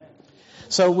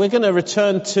So we're going to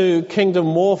return to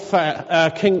Kingdom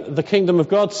Warfare, the Kingdom of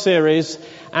God series,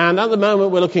 and at the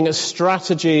moment we're looking at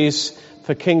strategies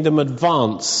for Kingdom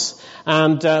Advance.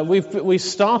 And we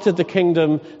started the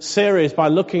Kingdom series by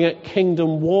looking at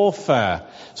Kingdom Warfare.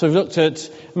 So we've looked at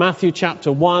Matthew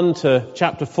chapter 1 to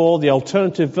chapter 4, the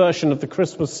alternative version of the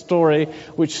Christmas story,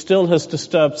 which still has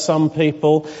disturbed some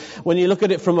people when you look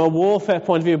at it from a warfare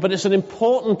point of view. But it's an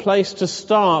important place to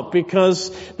start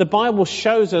because the Bible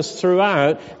shows us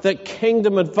throughout that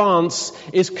Kingdom Advance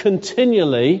is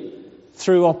continually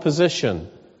through opposition.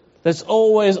 There's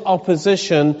always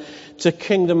opposition to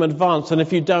Kingdom Advance. And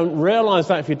if you don't realize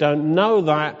that, if you don't know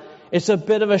that, it's a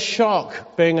bit of a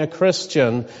shock being a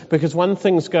Christian, because when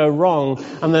things go wrong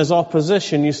and there's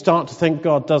opposition, you start to think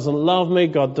God doesn't love me,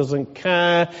 God doesn't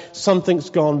care,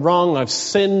 something's gone wrong, I've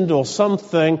sinned or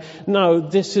something. No,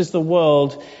 this is the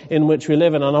world in which we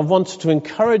live in. And I wanted to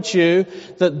encourage you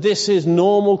that this is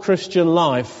normal Christian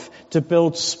life, to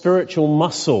build spiritual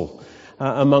muscle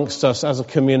amongst us as a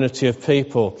community of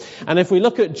people. And if we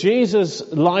look at Jesus'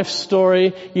 life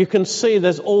story, you can see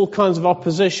there's all kinds of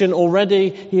opposition. Already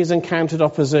he has encountered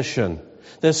opposition.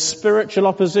 There's spiritual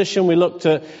opposition. We looked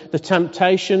at the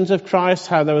temptations of Christ,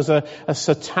 how there was a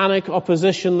satanic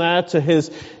opposition there to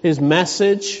his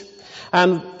message.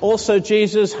 And also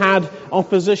Jesus had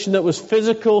opposition that was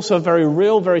physical, so very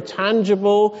real, very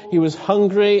tangible. He was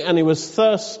hungry and he was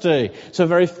thirsty. So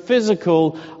very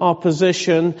physical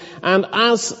opposition. And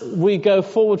as we go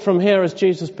forward from here, as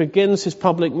Jesus begins his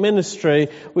public ministry,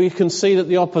 we can see that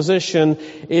the opposition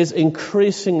is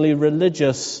increasingly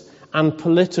religious and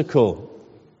political.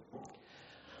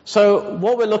 So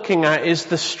what we're looking at is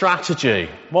the strategy.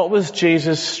 What was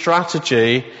Jesus'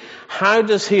 strategy? How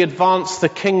does he advance the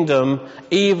kingdom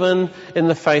even in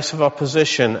the face of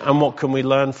opposition, and what can we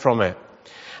learn from it?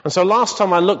 And so last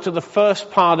time I looked at the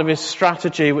first part of his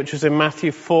strategy, which was in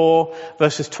Matthew 4,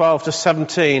 verses 12 to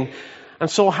 17, and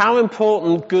saw how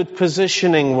important good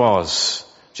positioning was.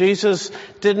 Jesus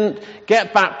didn't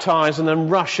get baptized and then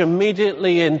rush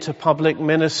immediately into public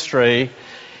ministry.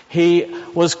 He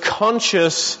was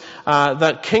conscious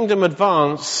that Kingdom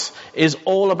Advance is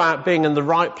all about being in the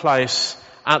right place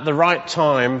at the right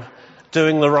time,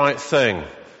 doing the right thing.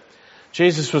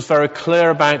 Jesus was very clear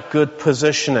about good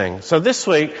positioning. So this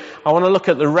week, I want to look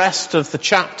at the rest of the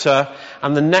chapter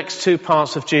and the next two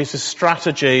parts of Jesus'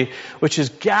 strategy, which is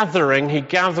gathering. He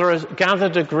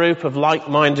gathered a group of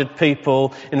like-minded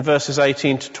people in verses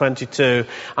 18 to 22,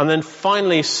 and then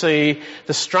finally see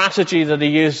the strategy that he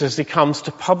uses as he comes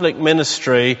to public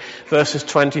ministry, verses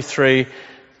 23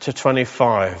 to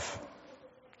 25.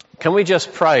 Can we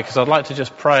just pray? Because I'd like to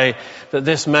just pray that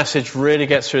this message really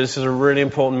gets through. This is a really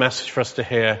important message for us to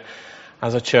hear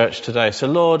as a church today. So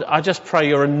Lord, I just pray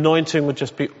your anointing would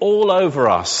just be all over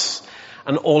us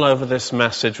and all over this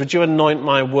message. Would you anoint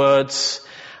my words?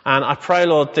 And I pray,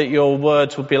 Lord, that your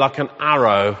words would be like an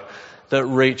arrow that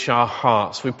reach our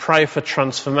hearts. We pray for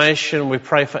transformation. We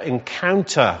pray for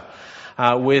encounter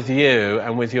with you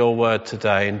and with your word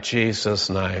today. In Jesus'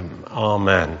 name,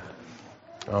 amen.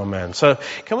 Amen. So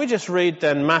can we just read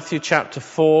then Matthew chapter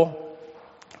 4? I'm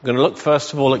going to look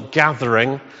first of all at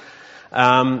gathering.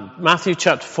 Matthew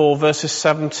chapter 4 verses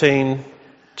 17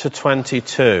 to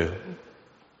 22.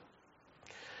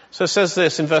 So it says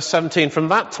this in verse 17, "From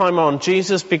that time on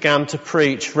Jesus began to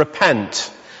preach,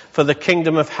 'Repent, for the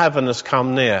kingdom of heaven has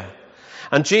come near.'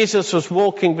 And Jesus was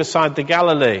walking beside the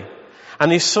Galilee. And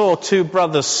he saw two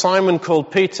brothers, Simon called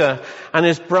Peter and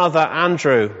his brother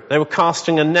Andrew. They were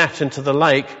casting a net into the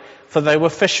lake, for they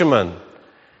were fishermen.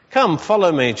 'Come,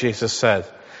 follow me,' Jesus said,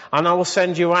 'and I will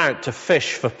send you out to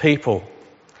fish for people.'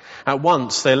 At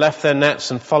once they left their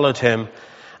nets and followed him.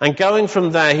 And going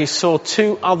from there he saw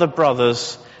two other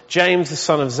brothers, James the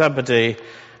son of Zebedee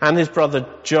and his brother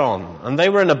John. And they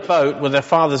were in a boat with their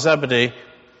father Zebedee,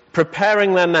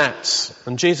 preparing their nets,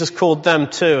 and Jesus called them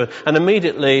too, and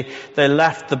immediately they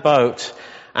left the boat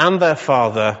and their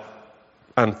father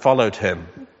and followed him."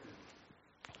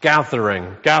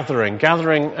 Gathering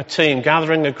a team,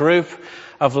 gathering a group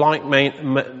of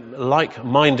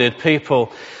like-minded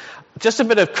people. Just a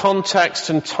bit of context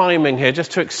and timing here,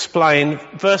 just to explain.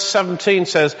 Verse 17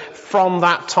 says, "From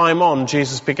that time on,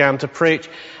 Jesus began to preach."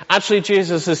 Actually,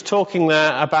 Jesus is talking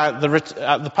there about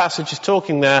the passage is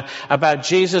talking there about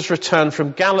Jesus' return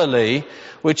from Galilee,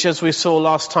 which, as we saw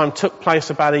last time, took place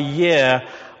about a year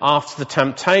after the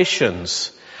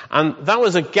temptations. And that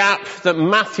was a gap that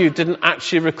Matthew didn't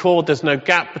actually record. There's no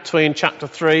gap between chapter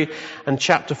 3 and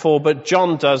chapter 4, but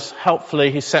John does.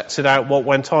 Helpfully, he sets it out what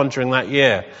went on during that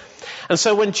year. And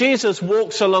so when Jesus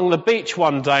walks along the beach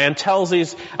one day and tells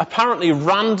these apparently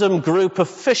random group of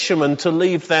fishermen to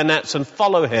leave their nets and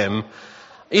follow him,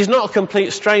 he's not a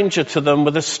complete stranger to them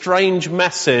with a strange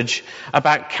message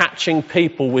about catching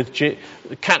people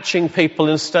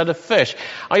instead of fish.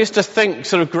 I used to think,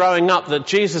 sort of growing up, that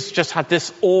Jesus just had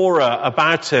this aura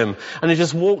about him, and he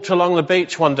just walked along the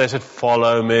beach one day and said,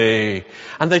 "Follow me."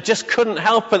 And they just couldn't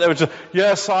help it. They were just,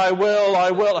 "Yes, I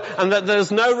will. And that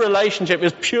there's no relationship.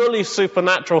 It's purely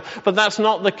supernatural. But that's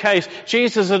not the case.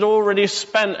 Jesus had already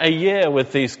spent a year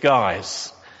with these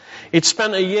guys. He'd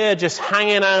spent a year just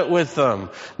hanging out with them,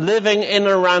 living in and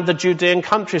around the Judean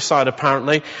countryside,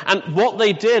 apparently. And what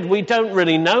they did, we don't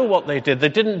really know what they did. They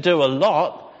didn't do a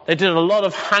lot. They did a lot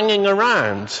of hanging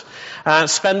around,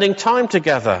 spending time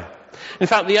together. In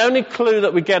fact, the only clue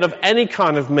that we get of any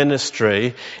kind of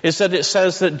ministry is that it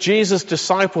says that Jesus'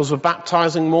 disciples were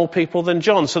baptizing more people than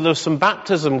John. So there was some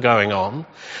baptism going on,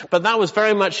 but that was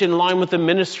very much in line with the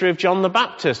ministry of John the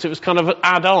Baptist. It was kind of an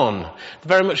add-on,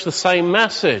 very much the same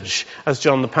message as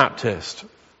John the Baptist.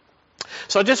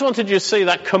 So I just wanted you to see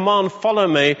that command, "Follow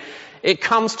me." It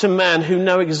comes to men who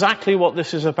know exactly what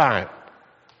this is about.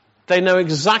 They know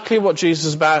exactly what Jesus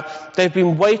is about. They've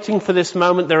been waiting for this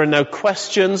moment. There are no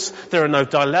questions. There are no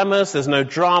dilemmas. There's no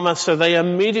drama. So they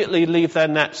immediately leave their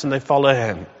nets and they follow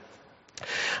him.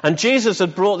 And Jesus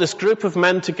had brought this group of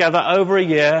men together over a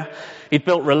year. He'd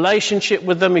built relationship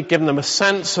with them. He'd given them a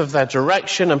sense of their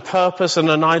direction and purpose and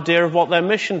an idea of what their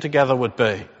mission together would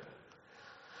be.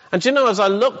 And you know, as I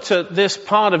looked at this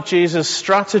part of Jesus'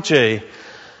 strategy,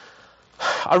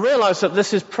 I realized that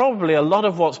this is probably a lot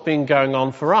of what's been going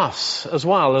on for us as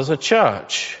well as a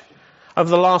church. Over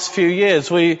the last few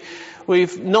years,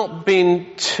 we've not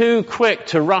been too quick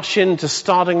to rush into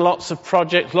starting lots of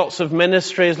projects, lots of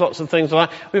ministries, lots of things like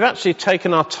that. We've actually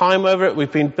taken our time over it.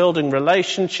 We've been building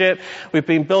relationship. We've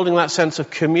been building that sense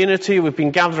of community. We've been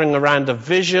gathering around a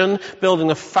vision, building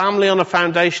a family on a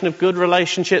foundation of good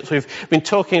relationships. We've been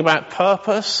talking about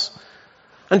purpose.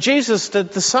 And Jesus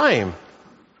did the same.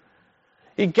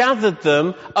 He gathered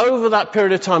them over that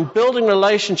period of time, building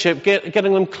relationship,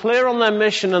 getting them clear on their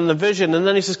mission and the vision. And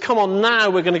then he says, "Come on, now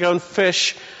we're going to go and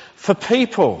fish for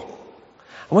people."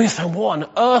 And we think, what on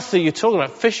earth are you talking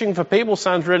about? Fishing for people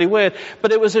sounds really weird.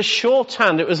 But it was a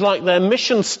shorthand. It was like their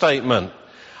mission statement.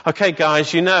 Okay,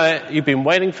 guys, you know it. You've been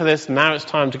waiting for this. Now it's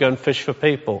time to go and fish for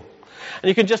people. And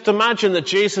you can just imagine that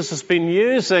Jesus has been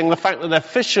using the fact that they're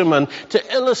fishermen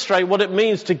to illustrate what it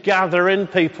means to gather in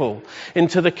people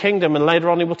into the kingdom. And later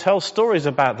on he will tell stories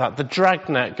about that, the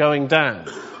dragnet going down.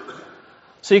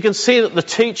 So you can see that the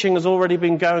teaching has already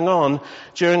been going on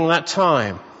during that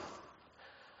time.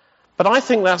 But I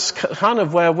think that's kind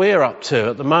of where we're up to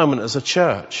at the moment as a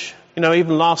church. You know,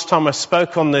 even last time I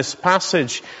spoke on this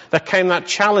passage, there came that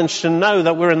challenge to know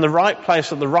that we're in the right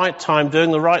place at the right time,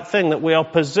 doing the right thing, that we are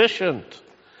positioned,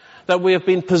 that we have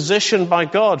been positioned by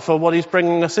God for what he's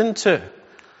bringing us into.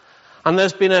 And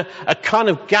there's been a kind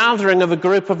of gathering of a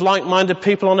group of like-minded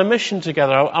people on a mission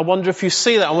together. I wonder if you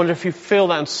see that. I wonder if you feel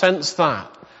that and sense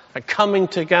that coming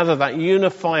together, that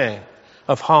unifying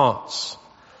of hearts.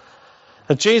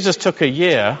 Now, Jesus took a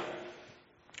year,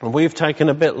 and we've taken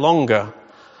a bit longer.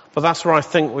 But that's where I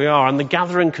think we are. And the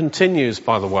gathering continues,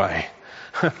 by the way.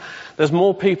 There's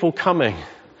more people coming.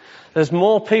 There's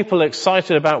more people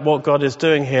excited about what God is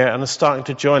doing here and are starting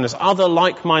to join us. Other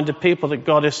like-minded people that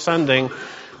God is sending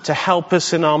to help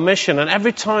us in our mission. And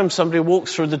every time somebody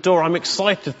walks through the door, I'm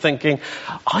excited thinking,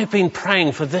 I've been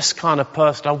praying for this kind of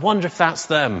person. I wonder if that's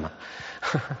them.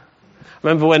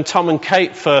 Remember when Tom and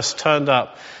Kate first turned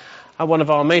up at one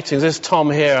of our meetings? There's Tom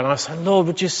here. And I said, "Lord,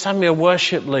 would you send me a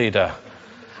worship leader?"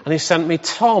 And he sent me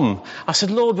Tom. I said,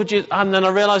 "Lord, would you..." And then I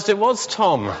realized it was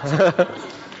Tom.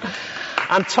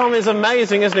 And Tom is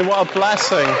amazing, isn't he? What a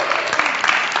blessing.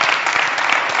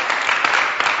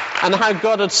 And how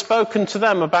God had spoken to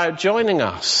them about joining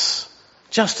us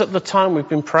just at the time we've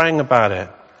been praying about it.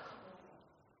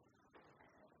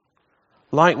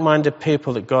 Like-minded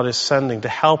people that God is sending to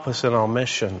help us in our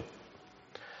mission.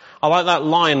 I like that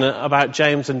line about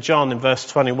James and John in verse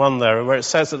 21 there, where it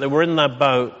says that they were in their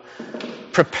boat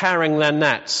preparing their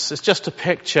nets. It's just a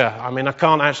picture. I mean, I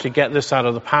can't actually get this out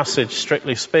of the passage,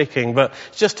 strictly speaking, but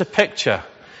it's just a picture.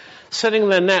 Setting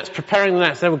their nets, preparing the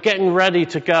nets, they were getting ready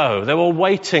to go. They were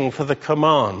waiting for the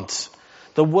command,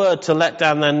 the word to let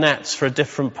down their nets for a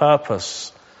different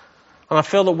purpose. And I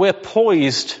feel that we're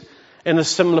poised in a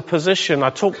similar position. I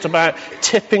talked about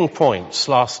tipping points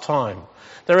last time.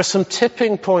 There are some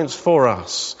tipping points for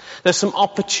us. There's some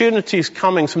opportunities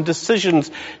coming, some decisions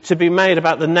to be made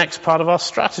about the next part of our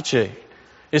strategy.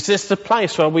 Is this the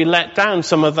place where we let down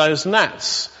some of those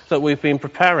nets that we've been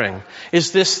preparing?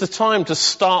 Is this the time to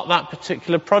start that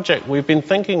particular project we've been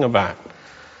thinking about?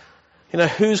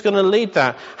 Who's going to lead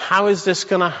that? How is this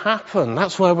going to happen?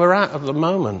 That's where we're at the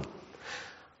moment.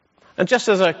 And just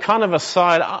as a kind of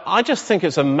aside, I just think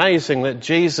it's amazing that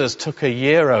Jesus took a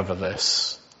year over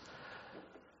this.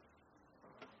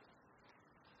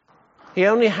 He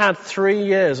only had 3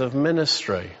 years of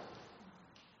ministry.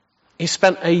 He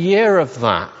spent a year of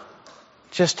that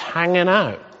just hanging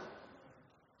out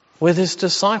with his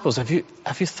disciples. Have you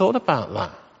thought about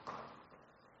that?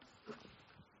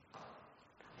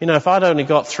 If I'd only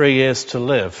got 3 years to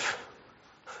live,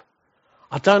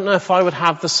 I don't know if I would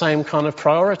have the same kind of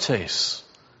priorities.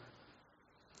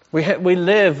 We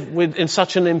live in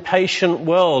such an impatient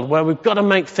world where we've got to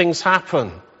make things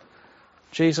happen.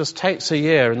 Jesus takes a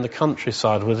year in the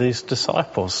countryside with his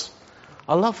disciples.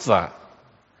 I love that.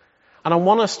 And I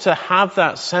want us to have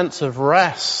that sense of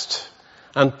rest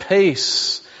and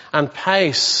peace and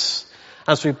pace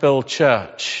as we build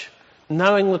church.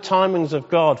 Knowing the timings of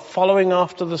God, following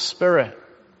after the Spirit.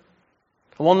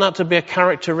 I want that to be a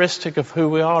characteristic of who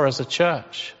we are as a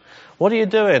church. What are you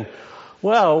doing?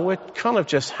 Well, we're kind of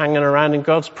just hanging around in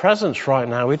God's presence right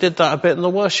now. We did that a bit in the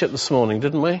worship this morning,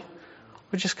 didn't we?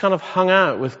 We just kind of hung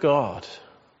out with God.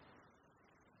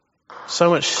 So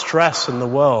much stress in the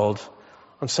world.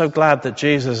 I'm so glad that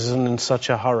Jesus isn't in such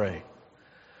a hurry.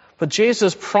 But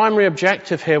Jesus' primary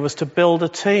objective here was to build a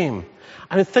team.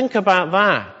 I mean, think about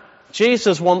that.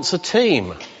 Jesus wants a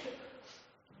team.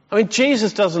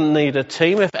 Jesus doesn't need a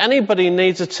team. If anybody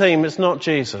needs a team, it's not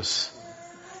Jesus.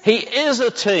 He is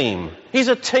a team. He's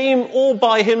a team all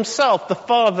by himself, the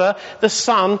Father, the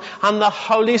Son, and the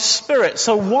Holy Spirit.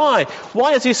 So why?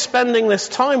 Why is he spending this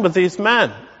time with these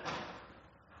men?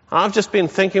 I've just been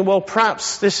thinking, well,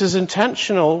 perhaps this is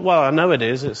intentional. Well, I know it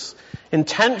is. It's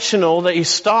intentional that he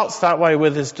starts that way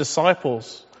with his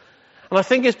disciples. And I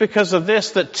think it's because of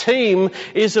this that team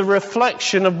is a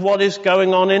reflection of what is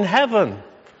going on in heaven.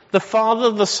 The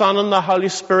Father, the Son, and the Holy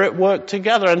Spirit work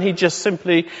together, and he just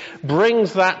simply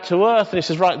brings that to earth. And he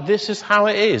says, right, this is how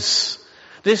it is.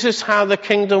 This is how the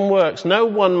kingdom works. No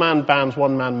one-man bands,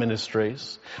 one-man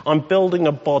ministries. I'm building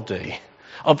a body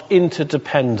of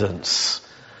interdependence,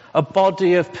 a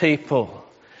body of people.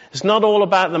 It's not all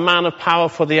about the man of power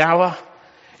for the hour.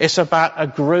 It's about a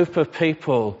group of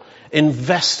people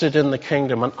invested in the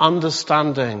kingdom and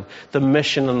understanding the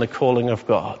mission and the calling of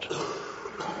God.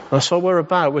 That's what we're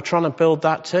about. We're trying to build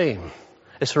that team.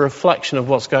 It's a reflection of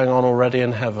what's going on already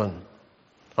in heaven.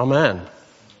 Amen.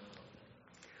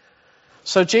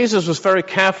 So Jesus was very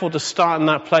careful to start in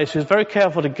that place. He was very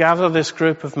careful to gather this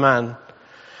group of men.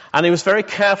 And he was very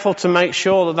careful to make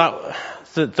sure that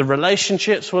the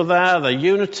relationships were there, the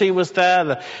unity was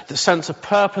there, the sense of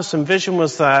purpose and vision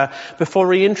was there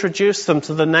before he introduced them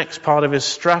to the next part of his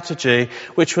strategy,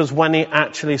 which was when he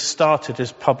actually started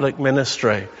his public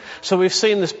ministry. So we've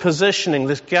seen this positioning,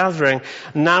 this gathering.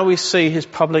 Now we see his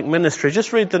public ministry.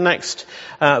 Just read the next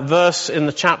verse in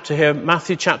the chapter here,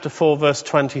 Matthew chapter 4, verse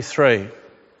 23.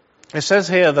 It says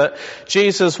here that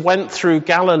Jesus went through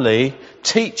Galilee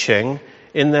teaching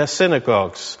in their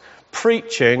synagogues,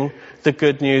 preaching the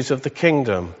good news of the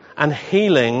kingdom and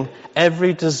healing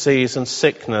every disease and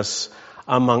sickness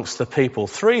amongst the people.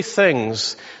 3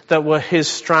 things that were his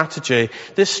strategy.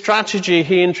 This strategy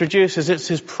he introduces, it's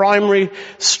his primary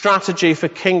strategy for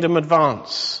kingdom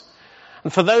advance.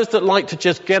 And for those that like to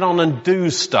just get on and do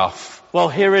stuff, well,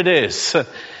 here it is.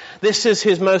 This is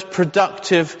his most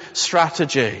productive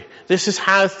strategy. This is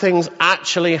how things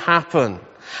actually happen.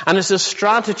 And it's a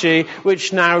strategy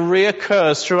which now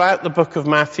reoccurs throughout the book of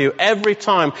Matthew. Every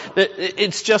time,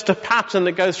 it's just a pattern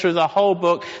that goes through the whole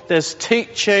book. There's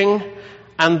teaching,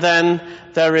 and then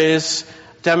there is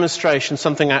demonstration.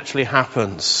 Something actually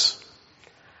happens.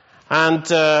 And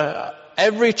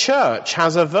every church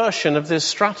has a version of this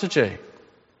strategy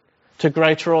to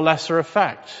greater or lesser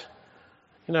effect.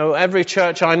 Every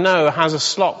church I know has a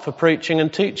slot for preaching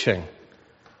and teaching.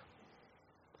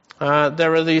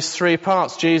 There are these 3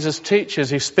 parts. Jesus teaches,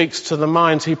 he speaks to the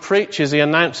minds, he preaches, he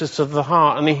announces to the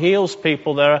heart, and he heals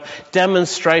people. There are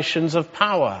demonstrations of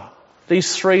power.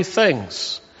 These 3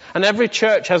 things. And every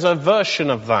church has a version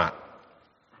of that.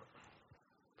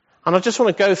 And I just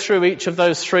want to go through each of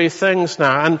those 3 things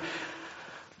now. And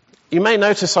you may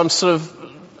notice I'm sort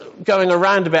of going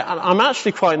around a bit. I'm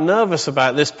actually quite nervous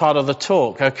about this part of the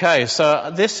talk. Okay,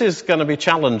 so this is going to be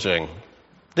challenging.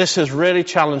 This has really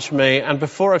challenged me, and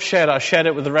before I've shared it, I shared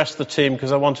it with the rest of the team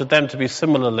because I wanted them to be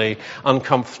similarly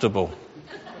uncomfortable.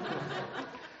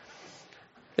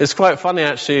 It's quite funny,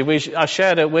 actually. I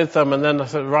shared it with them, and then I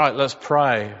said, right, let's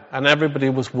pray. And everybody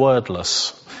was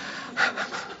wordless.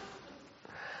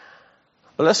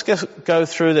 But let's go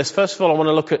through this. First of all, I want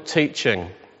to look at teaching,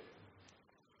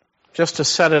 just to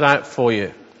set it out for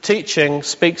you. Teaching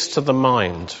speaks to the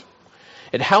mind.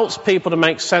 It helps people to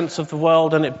make sense of the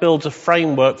world, and it builds a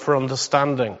framework for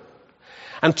understanding.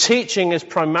 And teaching is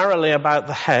primarily about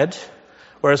the head,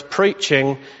 whereas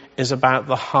preaching is about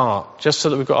the heart, just so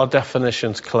that we've got our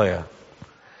definitions clear.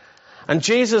 And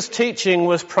Jesus' teaching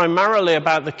was primarily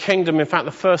about the kingdom. In fact,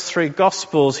 the first 3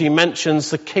 Gospels, he mentions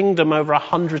the kingdom over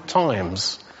 100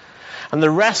 times. And the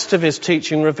rest of his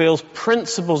teaching reveals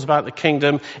principles about the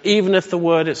kingdom, even if the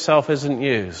word itself isn't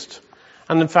used.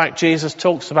 And in fact, Jesus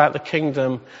talks about the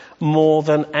kingdom more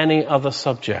than any other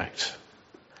subject.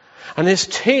 And his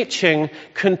teaching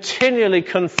continually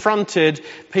confronted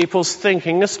people's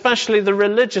thinking, especially the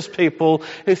religious people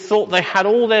who thought they had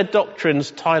all their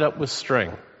doctrines tied up with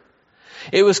string.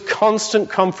 It was constant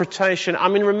confrontation. I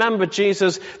mean, remember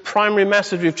Jesus' primary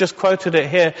message, we've just quoted it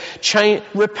here.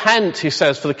 Repent, he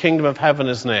says, for the kingdom of heaven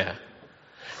is near.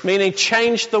 Meaning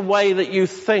change the way that you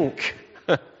think.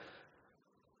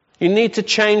 You need to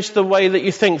change the way that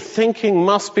you think. Thinking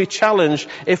must be challenged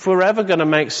if we're ever going to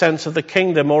make sense of the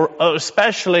kingdom, or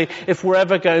especially if we're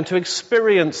ever going to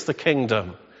experience the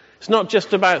kingdom. It's not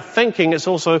just about thinking, it's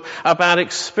also about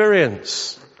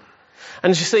experience.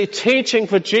 And you see, teaching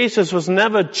for Jesus was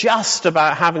never just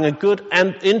about having a good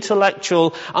and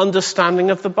intellectual understanding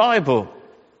of the Bible.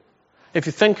 If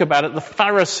you think about it, the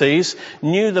Pharisees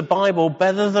knew the Bible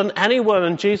better than anyone,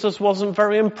 and Jesus wasn't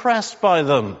very impressed by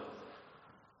them.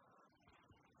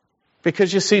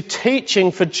 Because you see,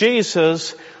 teaching for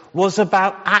Jesus was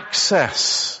about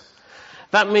access.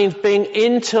 That means being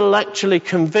intellectually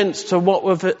convinced of what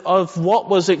was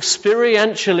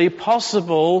experientially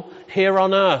possible here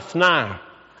on earth now.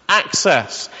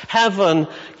 Access. Heaven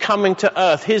coming to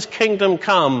earth. His kingdom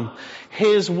come.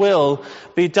 His will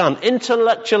be done.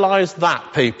 Intellectualize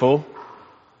that, people.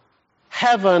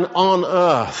 Heaven on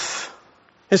earth.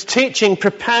 His teaching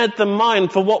prepared the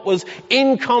mind for what was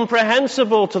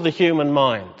incomprehensible to the human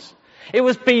mind. It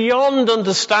was beyond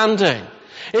understanding.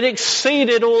 It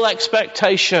exceeded all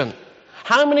expectation.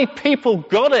 How many people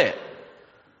got it?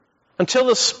 Until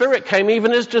the Spirit came,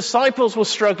 even his disciples were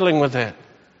struggling with it.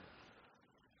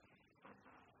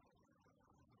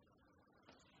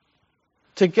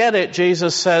 To get it,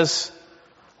 Jesus says,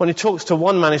 when he talks to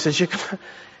one man, he says,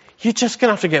 you're just going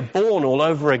to have to get born all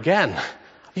over again.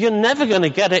 You're never going to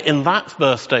get it in that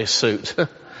birthday suit.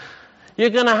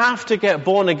 You're going to have to get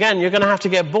born again. You're going to have to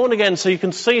get born again so you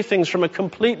can see things from a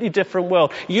completely different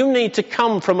world. You need to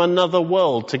come from another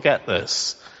world to get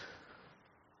this.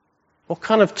 What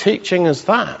kind of teaching is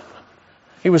that?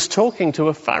 He was talking to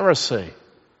a Pharisee,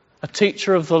 a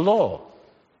teacher of the law.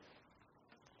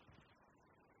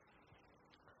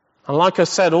 And like I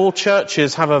said, all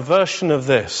churches have a version of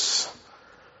this.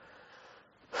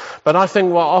 But I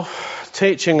think what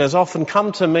teaching has often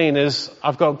come to mean is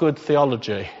I've got good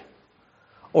theology.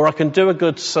 Or I can do a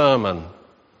good sermon.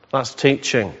 That's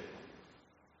teaching.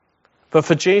 But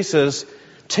for Jesus,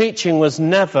 teaching was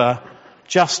never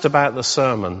just about the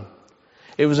sermon.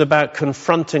 It was about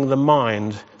confronting the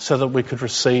mind so that we could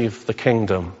receive the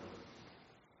kingdom.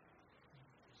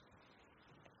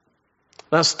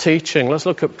 That's teaching. Let's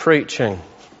look at preaching.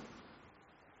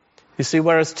 You see,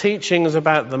 whereas teaching is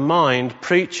about the mind,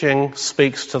 preaching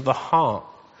speaks to the heart.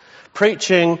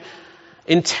 Preaching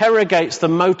interrogates the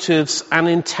motives and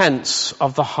intents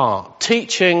of the heart.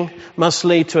 Teaching must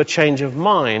lead to a change of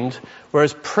mind,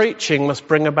 whereas preaching must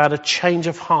bring about a change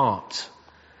of heart.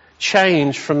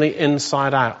 Change from the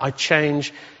inside out. I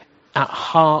change at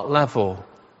heart level.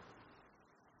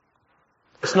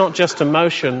 It's not just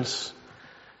emotions.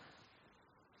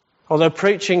 Although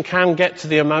preaching can get to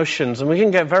the emotions, and we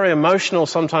can get very emotional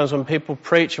sometimes when people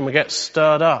preach and we get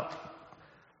stirred up.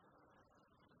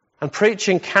 And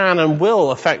preaching can and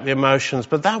will affect the emotions,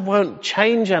 but that won't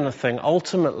change anything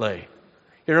ultimately.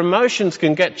 Your emotions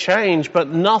can get changed, but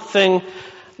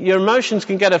your emotions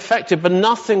can get affected, but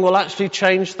nothing will actually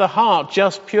change the heart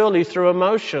just purely through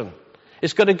emotion.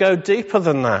 It's got to go deeper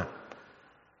than that.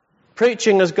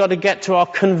 Preaching has got to get to our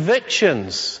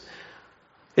convictions.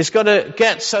 It's got to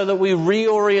get so that we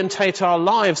reorientate our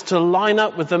lives to line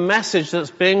up with the message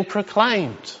that's being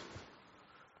proclaimed.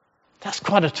 That's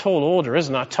quite a tall order,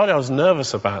 isn't it? I told you I was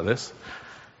nervous about this.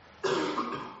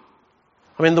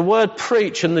 I mean, the word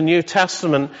preach in the New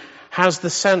Testament has the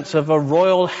sense of a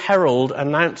royal herald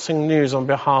announcing news on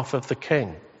behalf of the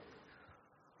king.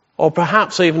 Or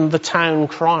perhaps even the town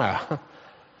crier,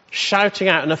 shouting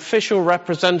out, an official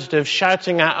representative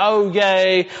shouting out, oh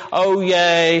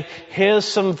yay, here's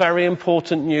some very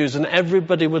important news, and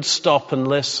everybody would stop and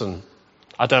listen.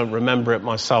 I don't remember it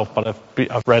myself, but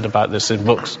I've read about this in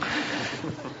books.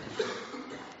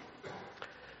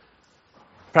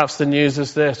 Perhaps the news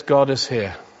is this: God is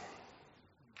here.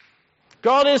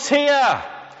 God is here.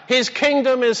 His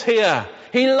kingdom is here.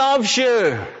 He loves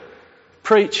you.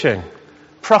 Preaching,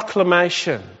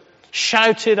 proclamation,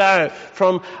 shouted out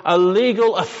from a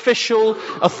legal, official,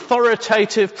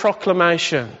 authoritative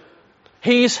proclamation.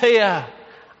 He's here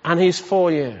and he's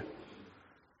for you.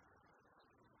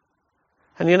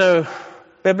 And you know,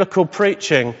 biblical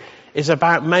preaching is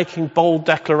about making bold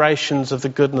declarations of the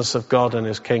goodness of God and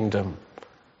his kingdom.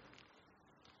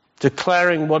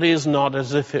 Declaring what is not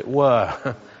as if it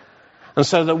were. And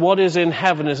so that what is in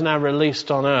heaven is now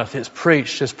released on earth. It's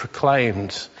preached, it's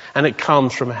proclaimed, and it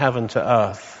comes from heaven to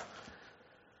earth.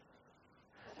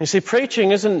 You see,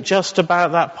 preaching isn't just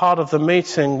about that part of the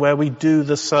meeting where we do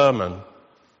the sermon.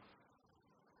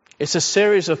 It's a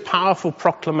series of powerful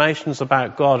proclamations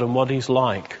about God and what he's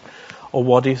like, or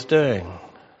what he's doing.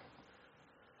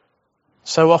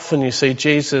 So often you see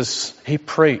Jesus, he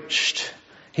preached.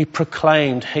 He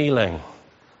proclaimed healing.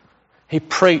 He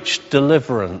preached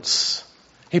deliverance.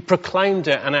 He proclaimed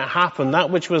it and it happened. That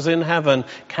which was in heaven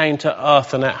came to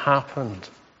earth and it happened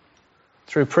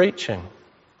through preaching.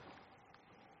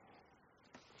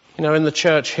 You know, in the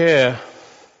church here,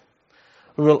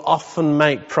 we will often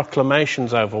make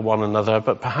proclamations over one another,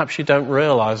 but perhaps you don't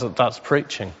realize that that's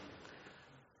preaching.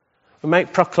 We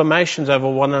make proclamations over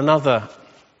one another.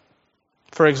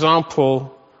 For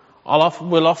example,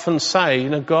 we'll often say, you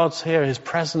know, God's here, his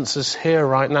presence is here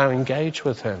right now, engage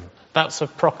with him. That's a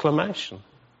proclamation.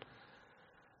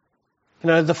 You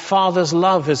know, the Father's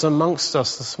love is amongst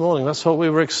us this morning. That's what we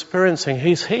were experiencing.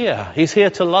 He's here. He's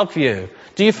here to love you.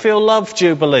 Do you feel love,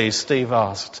 Jubilee? Steve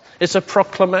asked. It's a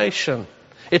proclamation.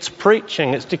 It's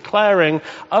preaching. It's declaring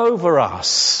over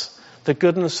us the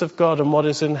goodness of God and what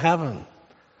is in heaven.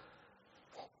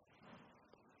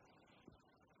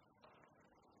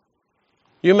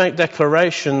 You make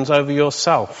declarations over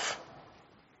yourself.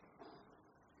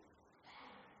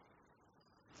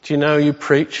 Do you know you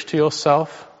preach to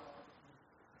yourself?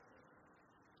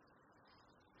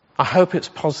 I hope it's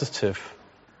positive.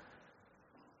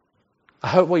 I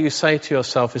hope what you say to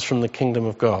yourself is from the kingdom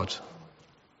of God.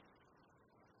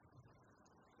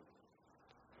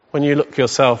 When you look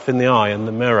yourself in the eye, in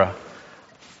the mirror,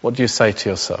 what do you say to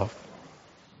yourself?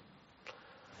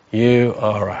 You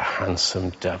are a handsome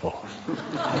devil.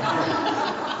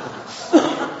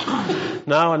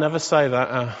 No, I never say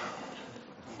that.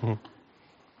 But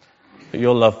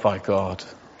you're loved by God.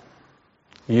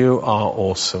 You are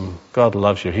awesome. God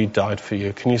loves you. He died for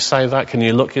you. Can you say that? Can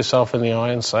you look yourself in the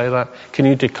eye and say that? Can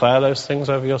you declare those things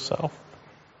over yourself?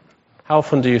 How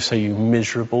often do you say, you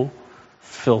miserable,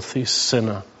 filthy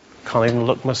sinner? Can't even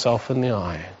look myself in the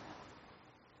eye.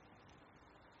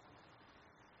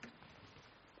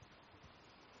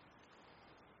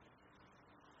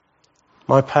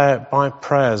 My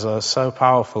prayers are so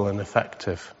powerful and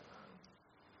effective.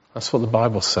 That's what the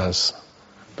Bible says.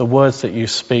 The words that you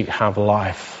speak have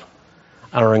life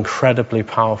and are incredibly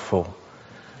powerful.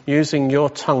 Using your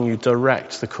tongue, you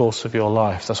direct the course of your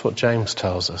life. That's what James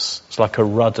tells us. It's like a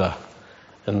rudder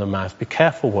in the mouth. Be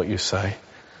careful what you say.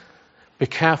 Be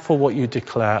careful what you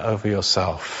declare over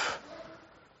yourself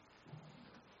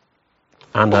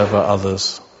and over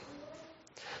others.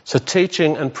 So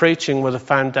teaching and preaching were the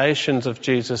foundations of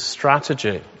Jesus'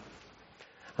 strategy.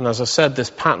 And as I said, this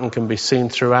pattern can be seen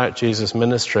throughout Jesus'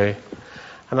 ministry.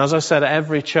 And as I said,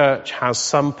 every church has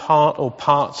some part or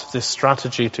parts of this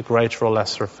strategy to greater or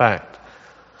lesser effect.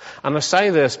 And I say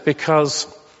this because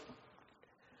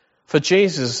for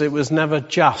Jesus, it was never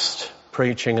just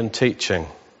preaching and teaching.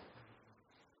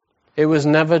 It was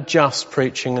never just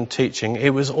preaching and teaching. It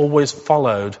was always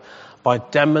followed by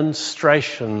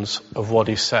demonstrations of what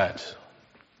he said.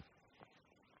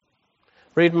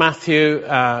 Read Matthew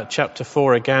chapter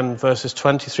 4 again, verses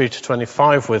 23 to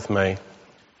 25 with me.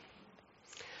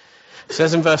 It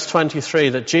says in verse 23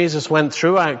 that Jesus went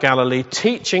throughout Galilee,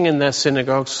 teaching in their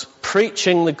synagogues,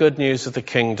 preaching the good news of the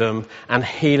kingdom, and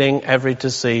healing every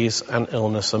disease and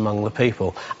illness among the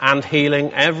people. And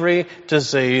healing every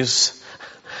disease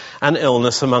and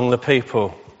illness among the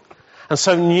people. And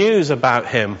so news about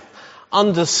him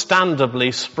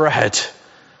understandably spread.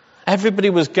 Everybody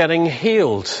was getting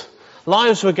healed.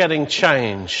 Lives were getting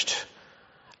changed.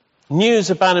 News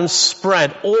about him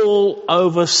spread all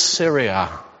over Syria.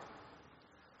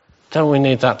 Don't we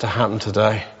need that to happen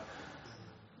today?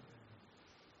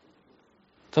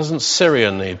 Doesn't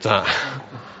Syria need that?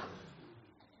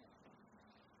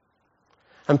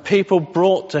 And people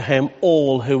brought to him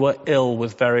all who were ill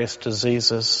with various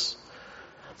diseases,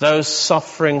 those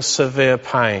suffering severe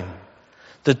pain,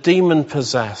 the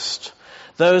demon-possessed,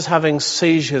 those having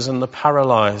seizures and the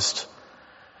paralyzed.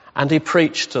 And he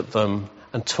preached at them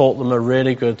and taught them a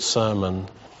really good sermon.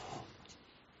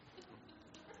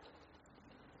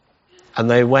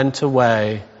 And they went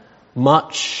away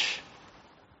much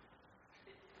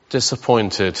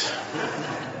disappointed.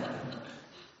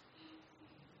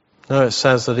 No, it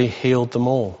says that he healed them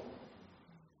all.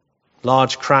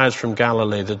 Large crowds from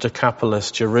Galilee, the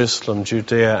Decapolis, Jerusalem,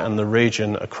 Judea, and the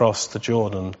region across the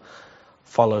Jordan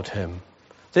followed him.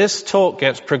 This talk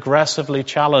gets progressively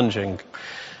challenging.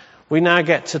 We now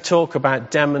get to talk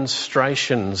about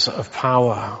demonstrations of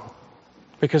power.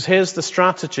 Because here's the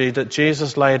strategy that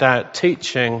Jesus laid out: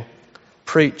 teaching,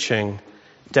 preaching,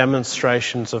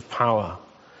 demonstrations of power.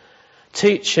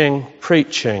 Teaching,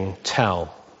 preaching,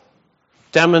 tell.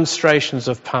 Demonstrations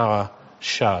of power,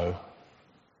 show.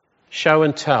 Show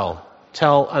and tell.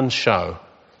 Tell and show.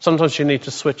 Sometimes you need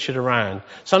to switch it around.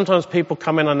 Sometimes people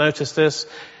come in, I notice this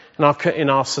in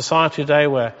our society today,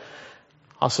 where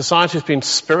our society has been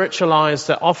spiritualized,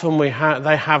 that often they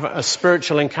have a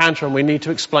spiritual encounter and we need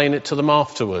to explain it to them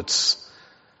afterwards.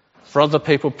 For other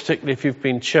people, particularly if you've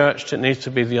been churched, it needs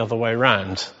to be the other way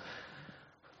around.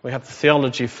 We have the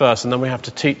theology first, and then we have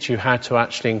to teach you how to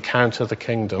actually encounter the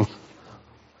kingdom.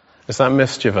 Is that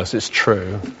mischievous? It's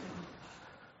true.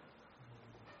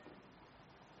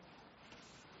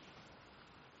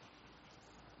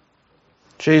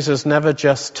 Jesus never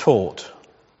just taught.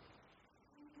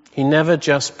 He never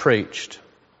just preached.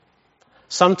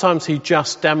 Sometimes he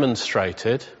just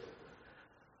demonstrated,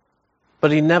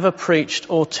 but he never preached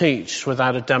or taught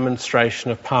without a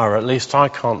demonstration of power. At least I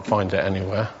can't find it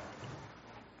anywhere.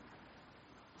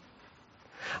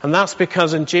 And that's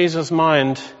because in Jesus'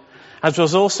 mind, as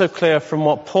was also clear from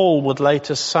what Paul would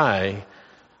later say,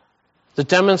 the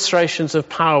demonstrations of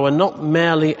power were not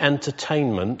merely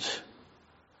entertainment,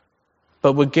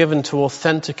 but were given to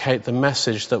authenticate the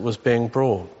message that was being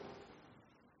brought.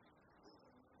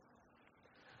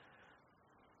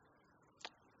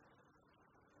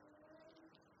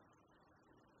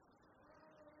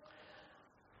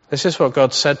 This is what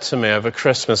God said to me over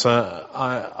Christmas.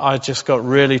 I just got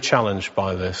really challenged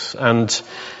by this. And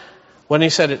when he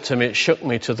said it to me, it shook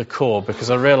me to the core because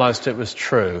I realized it was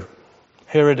true.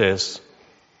 Here it is.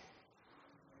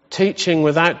 Teaching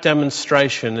without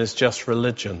demonstration is just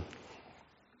religion.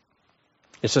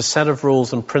 It's a set of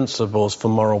rules and principles for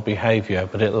moral behavior,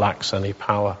 but it lacks any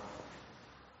power.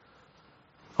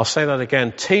 I'll say that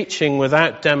again. Teaching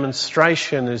without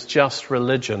demonstration is just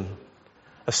religion.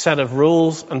 A set of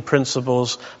rules and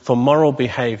principles for moral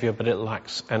behavior, but it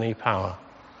lacks any power.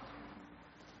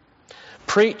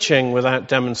 Preaching without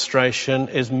demonstration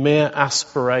is mere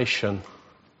aspiration.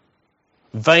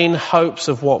 Vain hopes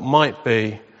of what might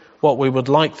be, what we would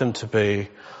like them to be,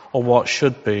 or what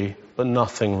should be, but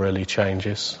nothing really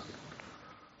changes.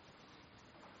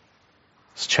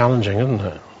 It's challenging, isn't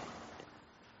it?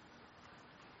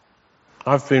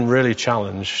 I've been really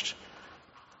challenged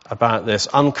about this,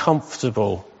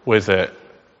 uncomfortable with it.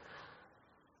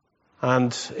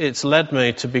 And it's led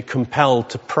me to be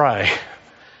compelled to pray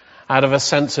out of a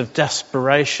sense of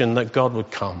desperation that God would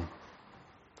come.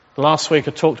 Last week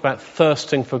I talked about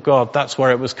thirsting for God. That's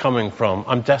where it was coming from.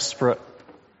 I'm desperate.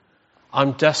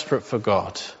 I'm desperate for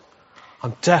God.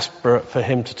 I'm desperate for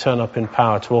him to turn up in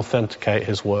power to authenticate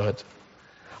his word.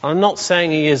 I'm not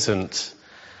saying he isn't.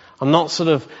 I'm not sort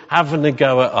of having a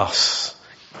go at us.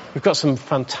 We've got some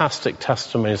fantastic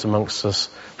testimonies amongst us,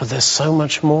 but there's so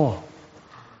much more.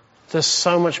 There's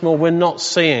so much more. We're not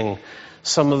seeing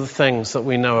some of the things that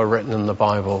we know are written in the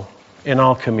Bible in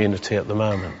our community at the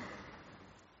moment.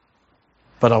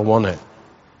 But I want it.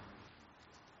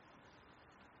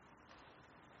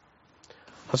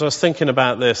 As I was thinking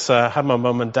about this, I had my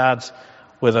mum and dad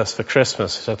with us for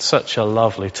Christmas. We had such a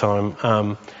lovely time.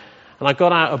 And I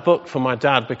got out a book for my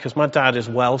dad because my dad is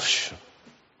Welsh.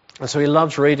 And so he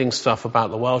loves reading stuff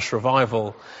about the Welsh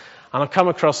revival. And I come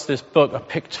across this book, a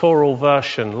pictorial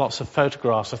version, lots of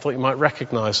photographs. I thought you might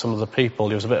recognise some of the people.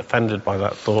 He was a bit offended by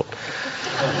that thought.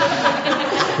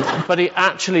 But he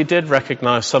actually did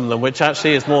recognise some of them, which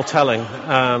actually is more telling.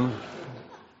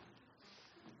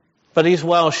 But he's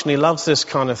Welsh and he loves this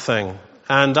kind of thing.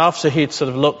 And after he'd sort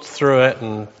of looked through it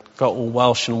and got all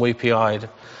Welsh and weepy-eyed,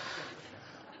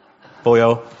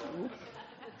 boyo,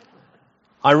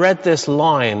 I read this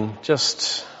line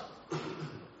just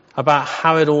about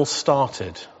how it all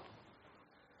started.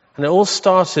 And it all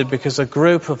started because a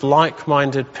group of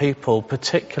like-minded people,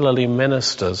 particularly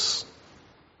ministers,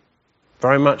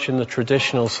 very much in the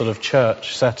traditional sort of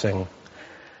church setting,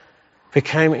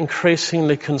 became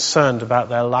increasingly concerned about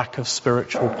their lack of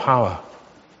spiritual power.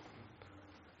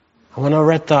 And when I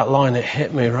read that line, it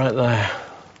hit me right there.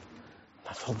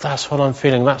 I thought, that's what I'm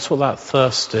feeling. That's what that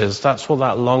thirst is. That's what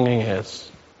that longing is.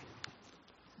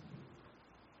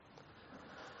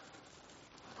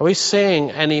 Are we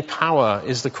seeing any power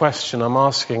is the question I'm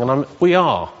asking. And we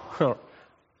are.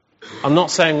 I'm not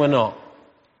saying we're not.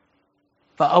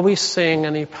 But are we seeing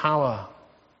any power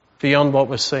beyond what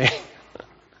we're seeing?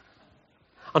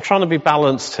 I'm trying to be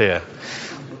balanced here.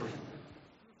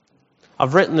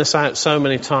 I've written this out so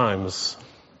many times.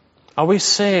 Are we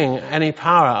seeing any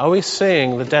power? Are we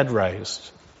seeing the dead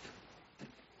raised?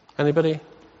 Anybody?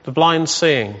 The blind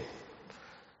seeing?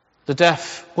 The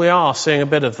deaf? We are seeing a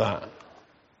bit of that.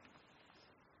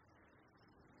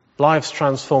 Lives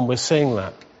transformed, we're seeing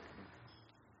that.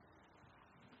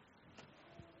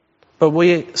 But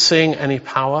we seeing any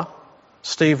power?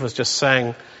 Steve was just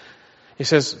saying, he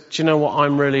says, do you know what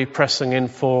I'm really pressing in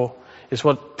for? Is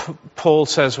what Paul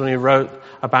says when he wrote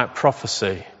about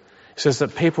prophecy. He says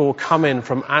that people will come in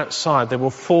from outside, they will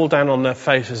fall down on their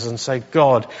faces and say,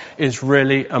 God is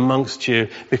really amongst you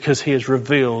because he has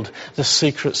revealed the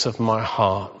secrets of my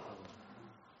heart.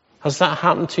 Has that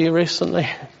happened to you recently?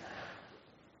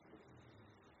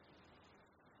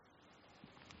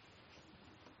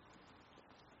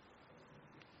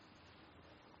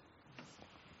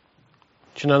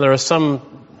 Do you know, there are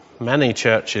many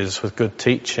churches with good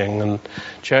teaching, and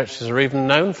churches are even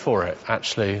known for it,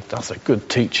 actually. That's a good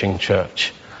teaching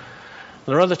church.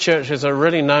 There are other churches that are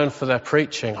really known for their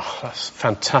preaching. Oh, that's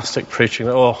fantastic preaching.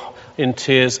 Oh, in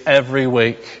tears every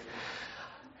week.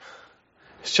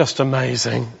 It's just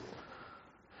amazing.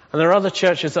 And there are other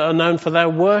churches that are known for their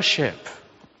worship.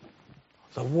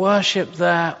 The worship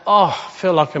there, oh, I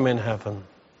feel like I'm in heaven.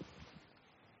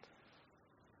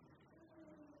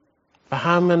 But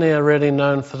how many are really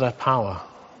known for their power?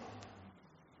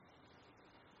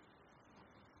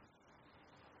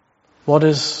 What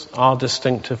is our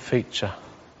distinctive feature?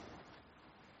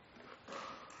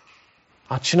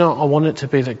 Do you know, I want it to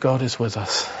be that God is with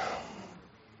us.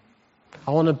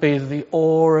 I want to be the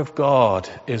awe of God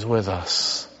is with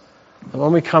us. And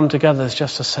when we come together, there's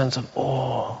just a sense of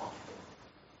awe.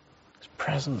 His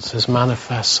presence is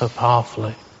manifest so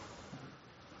powerfully.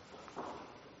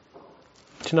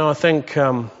 Do you know, I think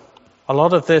a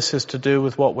lot of this is to do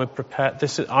with what we're prepared.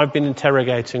 I've been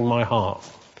interrogating my heart.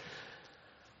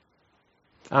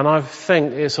 And I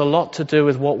think it's a lot to do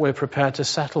with what we're prepared to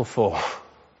settle for.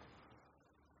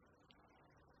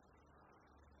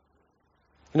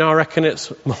 You know, I reckon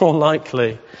it's more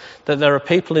likely that there are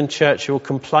people in church who will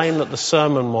complain that the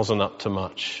sermon wasn't up to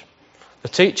much. The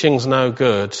teaching's no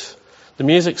good. The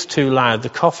music's too loud. The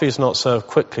coffee's not served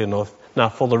quickly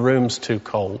enough, or the room's too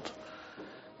cold.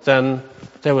 Then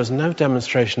there was no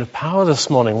demonstration of power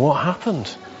this morning. What happened?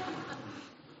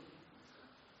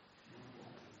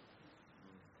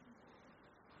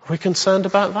 Are we concerned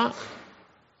about that?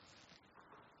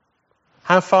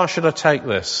 How far should I take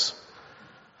this?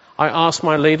 I asked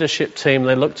my leadership team,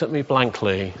 they looked at me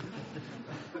blankly.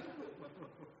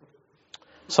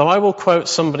 So I will quote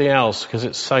somebody else because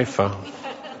it's safer.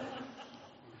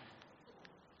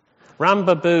 Ram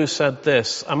Babu said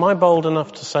this. Am I bold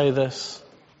enough to say this?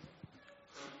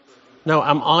 No,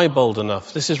 am I bold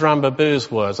enough? This is Ram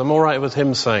Babu's words. I'm all right with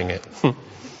him saying it.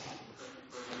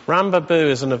 Ram Babu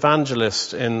is an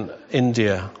evangelist in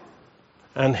India.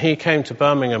 And he came to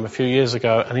Birmingham a few years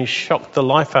ago and he shocked the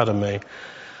life out of me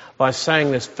by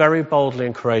saying this very boldly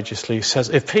and courageously. He says,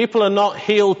 if people are not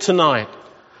healed tonight,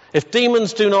 if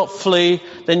demons do not flee,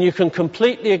 then you can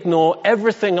completely ignore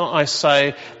everything I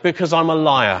say because I'm a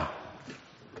liar.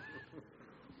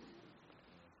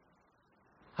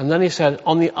 And then he said,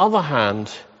 on the other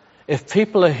hand, if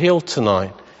people are healed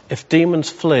tonight, if demons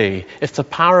flee, if the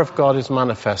power of God is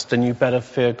manifest, then you better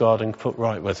fear God and put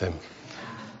right with him.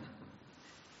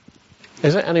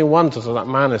 Is it any wonder that that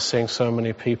man is seeing so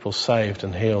many people saved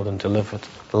and healed and delivered,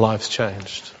 lives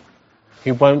changed?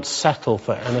 He won't settle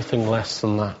for anything less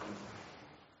than that.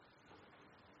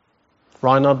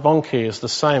 Reinhard Bonnke is the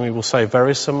same. He will say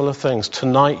very similar things.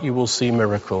 Tonight you will see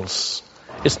miracles.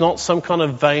 It's not some kind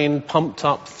of vain, pumped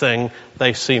up thing.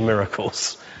 They see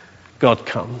miracles. God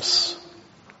comes.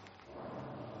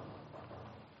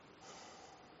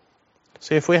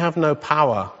 See, if we have no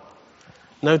power,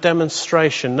 no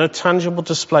demonstration, no tangible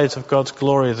displays of God's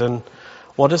glory, then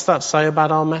what does that say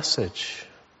about our message?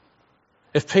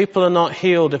 If people are not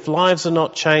healed, if lives are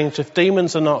not changed, if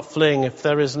demons are not fleeing, if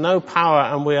there is no power,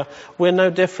 and we're no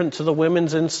different to the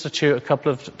Women's Institute a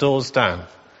couple of doors down.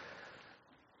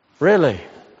 Really?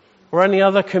 Or any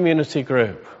other community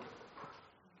group.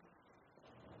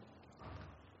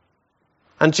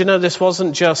 And do you know, this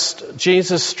wasn't just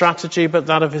Jesus' strategy, but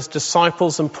that of his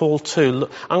disciples and Paul too.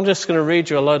 Look, I'm just going to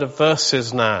read you a load of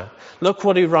verses now. Look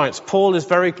what he writes. Paul is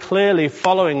very clearly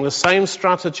following the same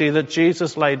strategy that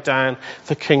Jesus laid down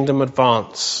for kingdom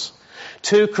advance.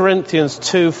 2 Corinthians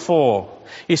 2:4.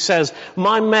 He says,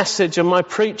 "My message and my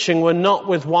preaching were not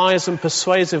with wise and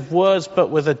persuasive words,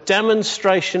 but with a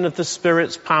demonstration of the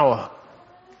Spirit's power."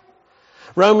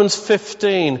 Romans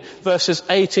 15, verses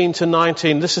 18 to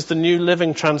 19. This is the New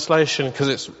Living Translation because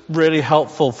it's really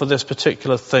helpful for this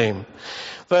particular theme.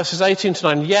 Verses 18 to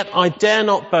 9. "Yet I dare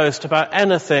not boast about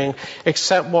anything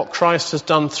except what Christ has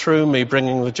done through me,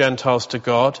 bringing the Gentiles to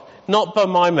God. Not by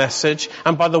my message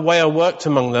and by the way I worked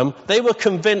among them. They were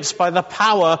convinced by the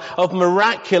power of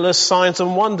miraculous signs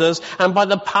and wonders and by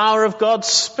the power of God's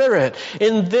Spirit.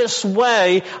 In this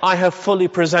way I have fully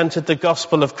presented the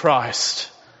gospel of Christ."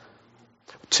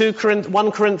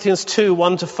 1 Corinthians 2,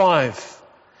 1 to 5.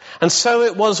 "And so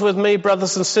it was with me,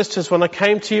 brothers and sisters, when I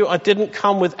came to you, I didn't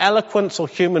come with eloquence or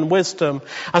human wisdom,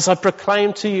 as I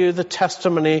proclaimed to you the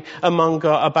testimony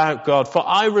about God. For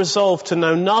I resolved to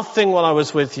know nothing while I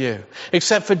was with you,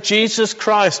 except for Jesus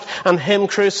Christ and Him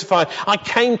crucified. I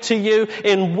came to you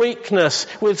in weakness,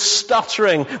 with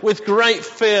stuttering, with great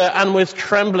fear and with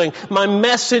trembling. My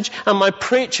message and my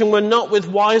preaching were not with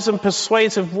wise and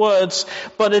persuasive words,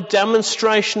 but a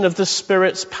demonstration of the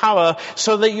Spirit's power,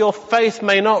 so that your faith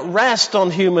may not rest on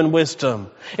human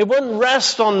wisdom." It wouldn't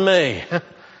rest on me,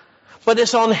 but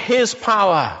it's on His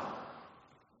power.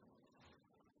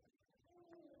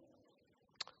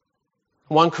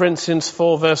 1 Corinthians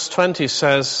 4 verse 20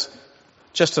 says,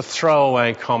 just a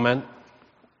throwaway comment,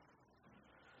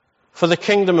 "For the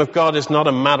kingdom of God is not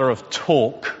a matter of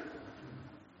talk,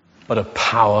 but of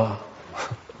power."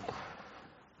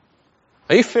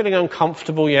 Are you feeling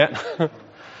uncomfortable yet?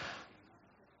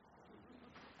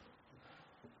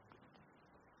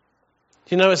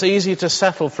 You know, it's easy to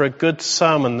settle for a good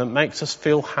sermon that makes us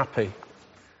feel happy.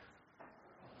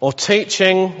 Or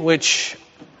teaching which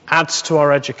adds to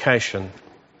our education.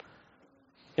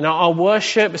 You know, our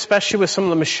worship, especially with some of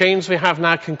the machines we have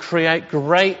now, can create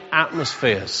great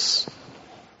atmospheres.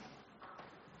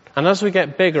 And as we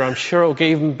get bigger, I'm sure it'll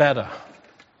get even better.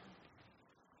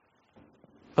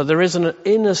 But there is an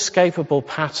inescapable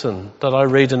pattern that I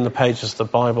read in the pages of the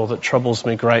Bible that troubles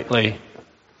me greatly.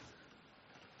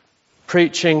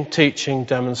 Preaching, teaching,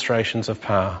 demonstrations of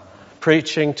power.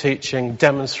 Preaching, teaching,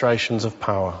 demonstrations of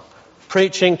power.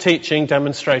 Preaching, teaching,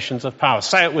 demonstrations of power.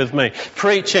 Say it with me.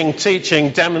 Preaching,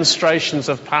 teaching, demonstrations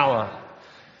of power.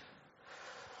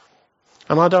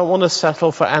 And I don't want to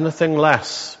settle for anything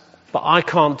less, but I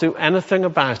can't do anything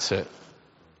about it.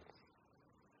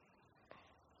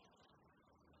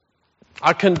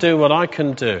 I can do what I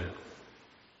can do.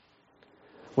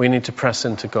 We need to press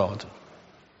into God.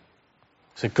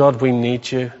 So God, we need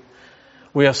you.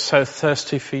 We are so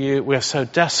thirsty for you. We are so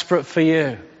desperate for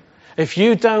you. If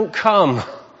you don't come,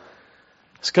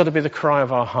 it's got to be the cry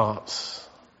of our hearts.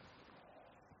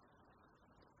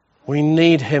 We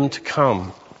need Him to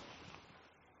come.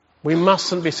 We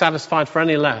mustn't be satisfied for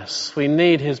any less. We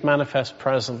need His manifest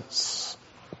presence.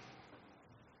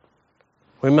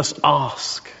 We must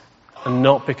ask and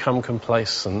not become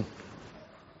complacent.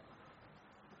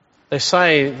 They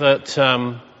say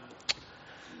that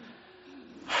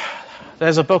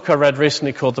there's a book I read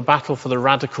recently called The Battle for the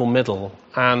Radical Middle,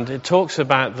 and it talks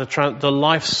about the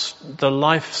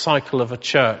life cycle of a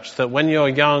church, that when you're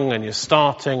young and you're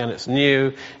starting and it's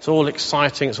new, it's all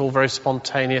exciting, it's all very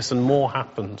spontaneous, and more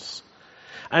happens.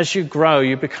 As you grow,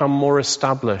 you become more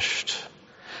established.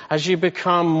 As you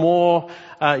become more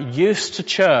used to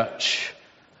church,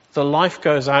 the life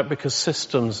goes out because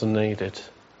systems are needed.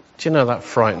 Do you know, that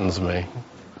frightens me.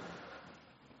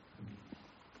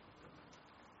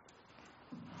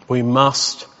 We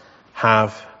must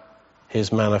have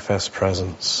His manifest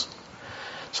presence.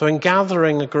 So in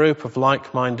gathering a group of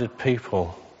like-minded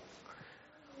people,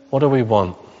 what do we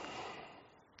want?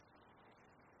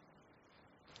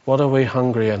 What are we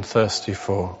hungry and thirsty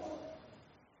for?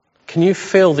 Can you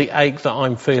feel the ache that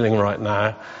I'm feeling right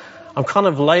now? I'm kind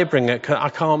of labouring it. I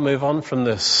can't move on from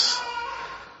this.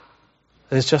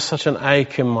 There's just such an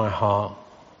ache in my heart.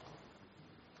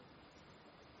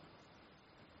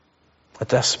 A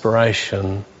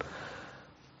desperation.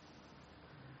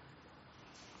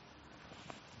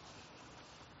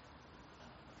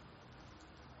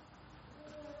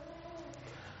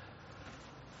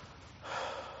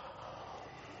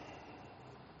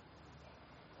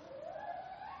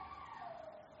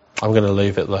 I'm going to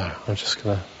leave it there. I'm just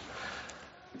going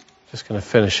to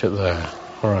finish it there.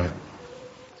 All right.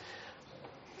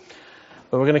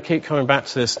 But we're going to keep coming back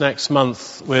to this. Next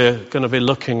month, we're going to be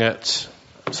looking at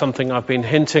something I've been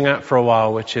hinting at for a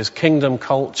while, which is kingdom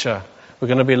culture. We're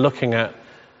going to be looking at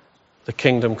the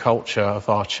kingdom culture of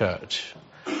our church.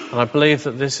 And I believe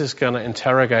that this is going to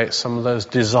interrogate some of those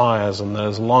desires and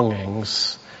those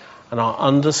longings and our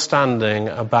understanding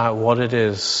about what it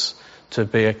is to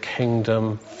be a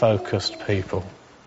kingdom-focused people.